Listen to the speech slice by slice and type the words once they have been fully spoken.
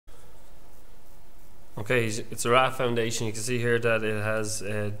Okay, it's a Raft foundation. You can see here that it has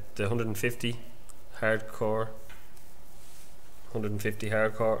the 150 hardcore,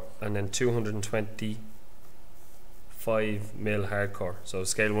 and then 225 mil hardcore. So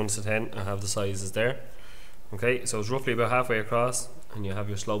scale 1 to 10, I have the sizes there. Okay, so it's roughly about halfway across, and you have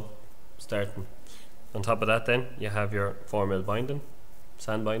your slope starting. On top of that, then you have your 4 mil binding,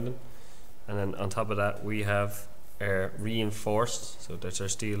 sand binding, and then on top of that we have reinforced. So that's our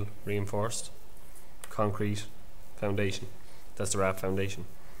steel reinforced concrete foundation. That's the Raft foundation.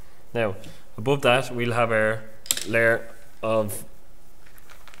 Now above that we'll have our layer of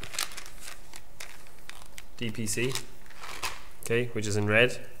DPC, okay, which is in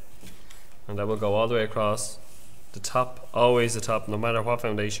red, and that will go all the way across the top, always the top, no matter what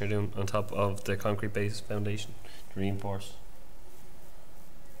foundation you're doing, on top of the concrete base foundation, reinforced.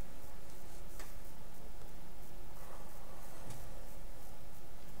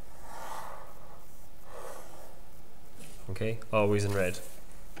 Okay, always in red.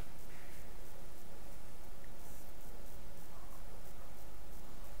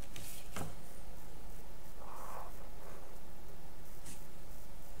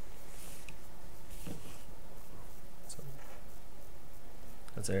 So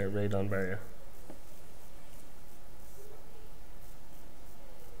that's our radon barrier.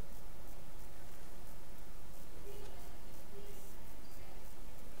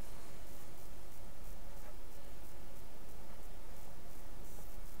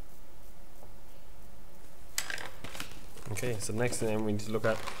 Okay, so the next thing we need to look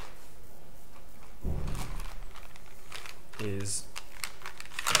at is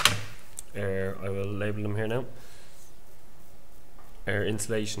I will label them here now. Our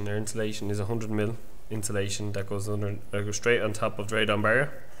insulation. Our insulation is 100 mil insulation that goes goes straight on top of the radon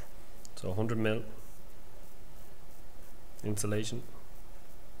barrier. So 100 mil insulation.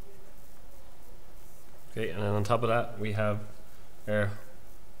 Okay, and then on top of that we have our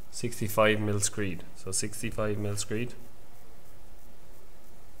 65 mil screed. So 65 mil screed.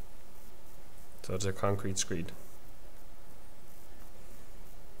 So it's a concrete screed.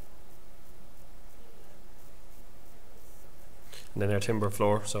 And then our timber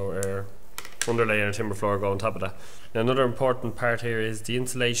floor, so our underlay and our timber floor go on top of that. Now another important part here is the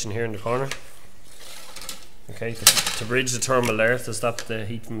insulation here in the corner. Okay, to bridge the thermal layer, to stop the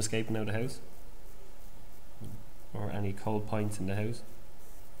heat from escaping out of the house, or any cold points in the house,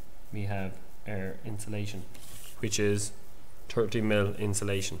 we have our insulation, which is 30 mil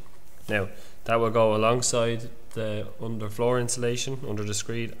insulation. Now that will go alongside the underfloor insulation, under the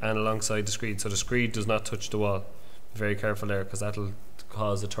screed, and alongside the screed, so the screed does not touch the wall. Be very careful there, because that will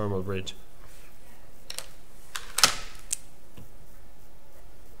cause a thermal bridge.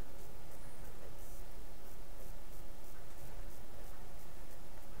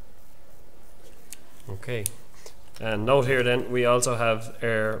 Okay, and note here then we also have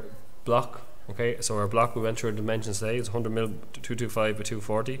our block. Okay, so our block, we went through the dimensions today, it's 100 mil 225 by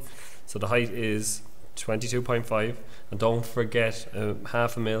 240. So the height is 22.5, and don't forget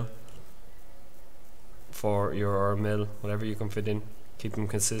half a mil for your mil, whatever you can fit in. Keep them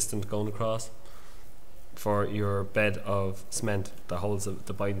consistent going across for your bed of cement that holds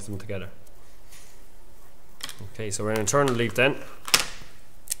that binds them together. Okay, so our internal leaf then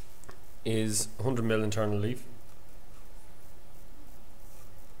is 100 mil internal leaf.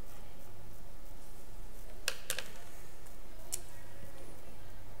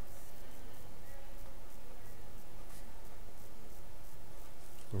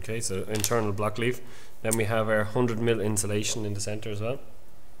 Okay, so internal block leaf. Then we have our 100 mil insulation in the center as well.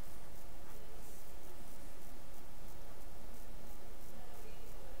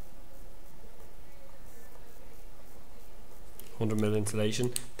 $100 mil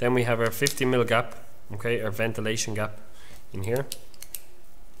insulation. Then we have our 50 mil gap, okay, our ventilation gap in here.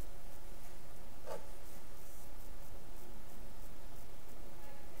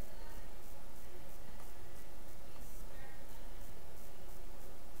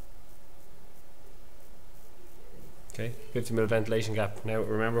 Okay, 50 mil ventilation gap. Now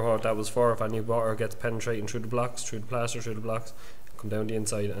remember what that was for. If any water gets penetrating through the blocks, through the plaster, through the blocks, come down the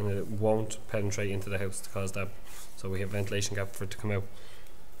inside and it won't penetrate into the house to cause that. So we have ventilation gap for it to come out.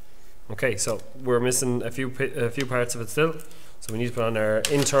 Okay, so we're missing a few parts of it still. So we need to put on our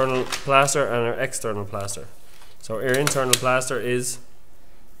internal plaster and our external plaster. So our internal plaster is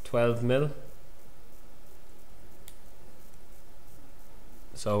 12 mil.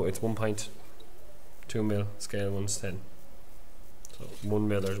 So it's 1.2 mil, scale 1 to 10. So 1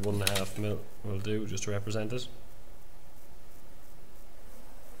 mil or 1.5 mil will do, just to represent it.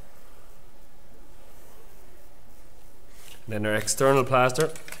 And then our external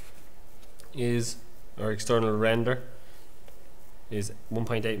plaster is or external render is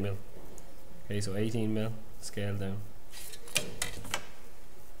 1.8 mil. Okay, so 18 mil, scale down.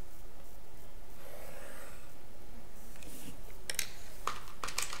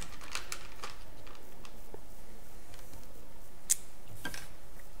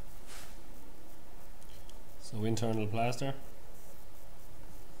 So internal plaster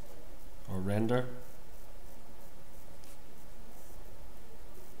or render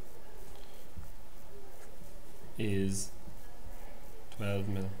is 12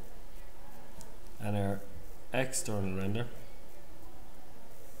 mil, and our external render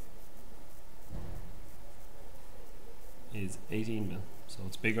is 18 mil. So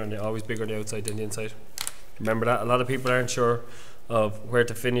it's bigger, and always bigger on the outside than the inside. Remember that. A lot of people aren't sure of where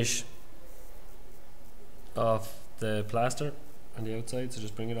to finish off the plaster on the outside, so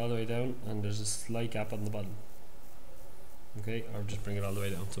just bring it all the way down, and there's a slight gap on the bottom. Okay, or just bring it all the way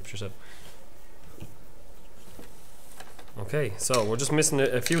down. It's up to yourself. Okay, so we're just missing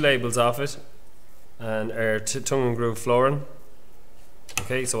a few labels off it, and our tongue and groove flooring.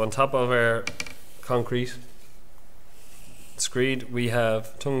 Okay, so on top of our concrete screed, we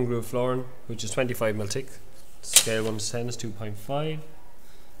have tongue and groove flooring, which is 25 mil thick. Scale 1 to 10 is 2.5.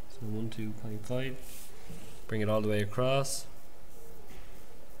 So 2.5. Bring it all the way across.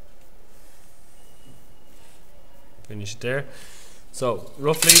 Finish it there. So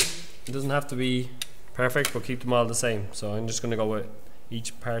roughly, it doesn't have to be perfect, but keep them all the same. So I'm just going to go with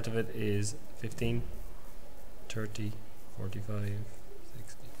each part of it is 15, 30, 45,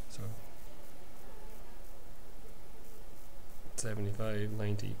 60, so 75,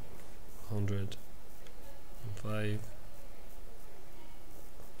 90, 100, 5.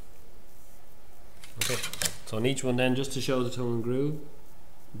 Okay, so on each one then, just to show the tongue and groove,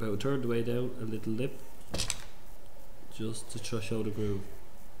 about a third of the way down, a little lip, just to show the groove.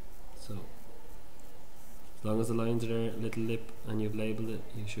 So as long as the lines are there, a little lip, and you've labelled it,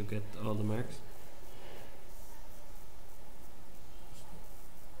 you should get all the marks.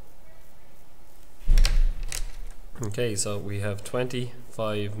 Okay, so we have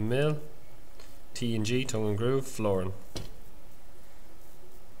 25 mil T&G tongue and groove flooring.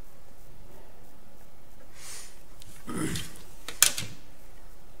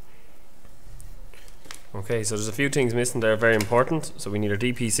 Okay, so there's a few things missing there, very important. So we need our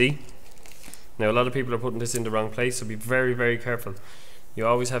DPC. Now a lot of people are putting this in the wrong place, so be very, very careful. You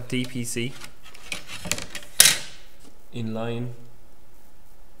always have DPC in line.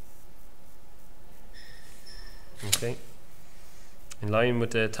 Okay, in line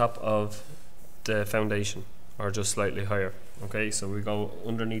with the top of the foundation, or just slightly higher. Okay, so we go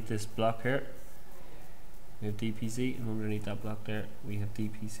underneath this block here, we have DPC, and underneath that block there we have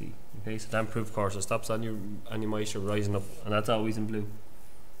DPC. Okay, so damp proof course, it stops any moisture rising up, and that's always in blue.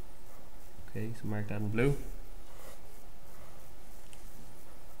 Okay, so mark that in blue.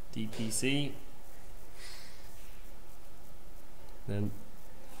 DPC. Then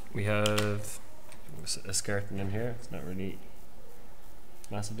we have a skirting in here. It's not really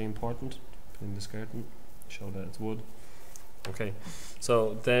massively important. Put in the skirting, show that it's wood. Okay,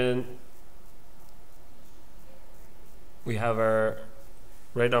 so then we have our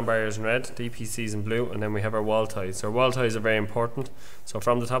radon barriers in red, DPCs in blue, and then we have our wall ties. So our wall ties are very important. So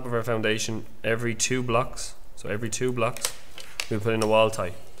from the top of our foundation, every 2 blocks, we put in a wall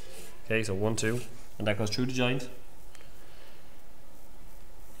tie. Okay, so 1, 2, and that goes through the joint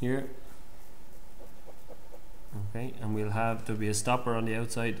here. Okay, and there'll be a stopper on the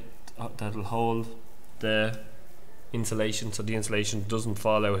outside that'll hold the insulation, so the insulation doesn't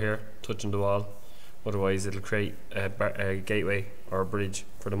fall out here touching the wall. Otherwise it'll create a gateway or a bridge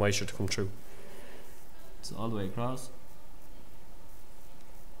for the moisture to come through. So all the way across.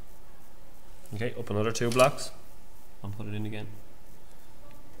 Okay, up another 2 blocks and put it in again.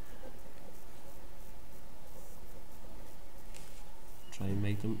 Try and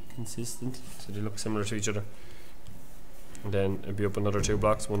make them consistent so they look similar to each other. And then it'll be up another 2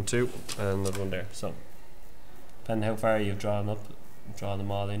 blocks, 1, 2, and another one there. So depending how far you've drawn up, draw them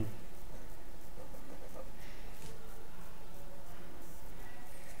all in.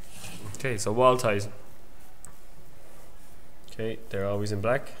 Okay, so wall ties. Okay, they're always in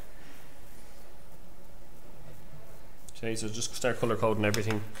black. Okay, so just start colour coding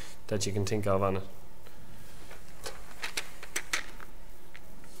everything that you can think of on it.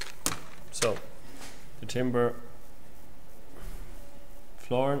 So the timber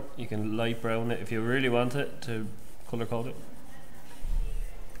flooring, you can light brown it if you really want it to colour code it.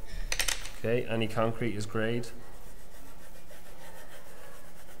 Okay, any concrete is grade.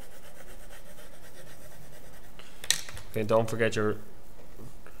 Okay, don't forget your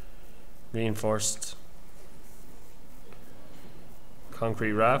reinforced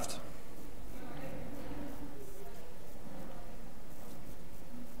concrete raft.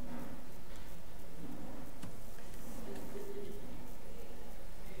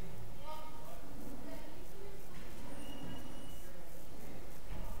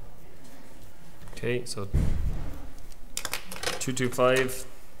 Okay, so 225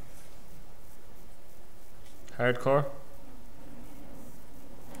 hardcore,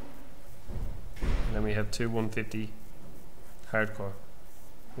 and then we have two 150 hardcore.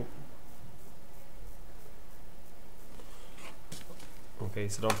 Okay,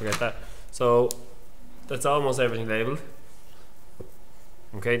 so don't forget that. So that's almost everything labelled.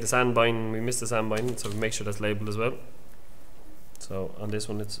 Okay, the sand binding, we missed the sand binding, so make sure that's labelled as well. So on this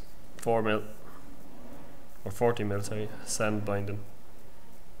one it's 4mm or 40mm, sorry, sand binding.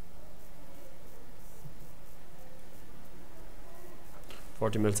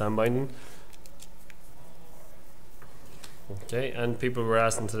 Sand binding. Okay, and people were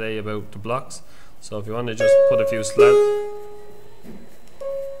asking today about the blocks. So if you want to just put a few slants.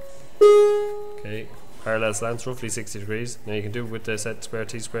 Okay, parallel slants, roughly 60 degrees. Now you can do it with the set square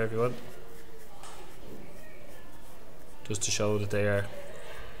T square if you want. Just to show that they are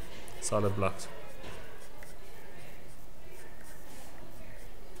solid blocks.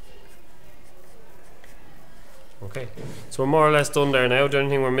 Okay, so we're more or less done there now. The only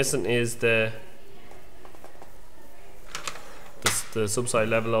thing we're missing is the subside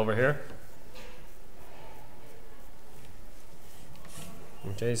level over here.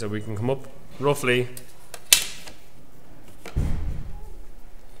 Okay, so we can come up roughly,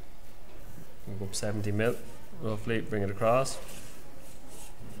 go up 70mm, roughly, bring it across,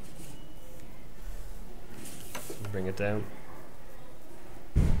 bring it down.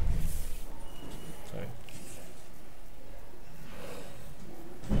 Sorry.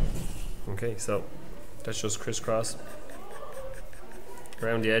 Okay, so that's just crisscross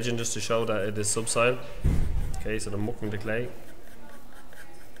around the edging just to show that it is subsoil. Okay, so the muck and the clay.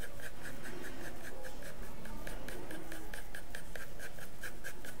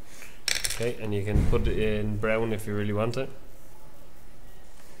 Okay, and you can put it in brown if you really want it.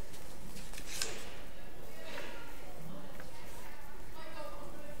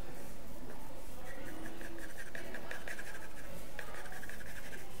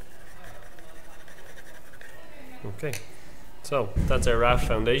 Okay, so that's our raft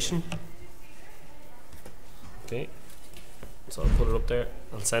foundation. Okay, so I'll put it up there,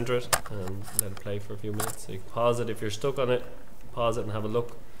 I'll center it and let it play for a few minutes. So you can pause it if you're stuck on it, pause it and have a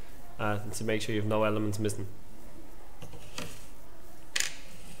look and to make sure you have no elements missing.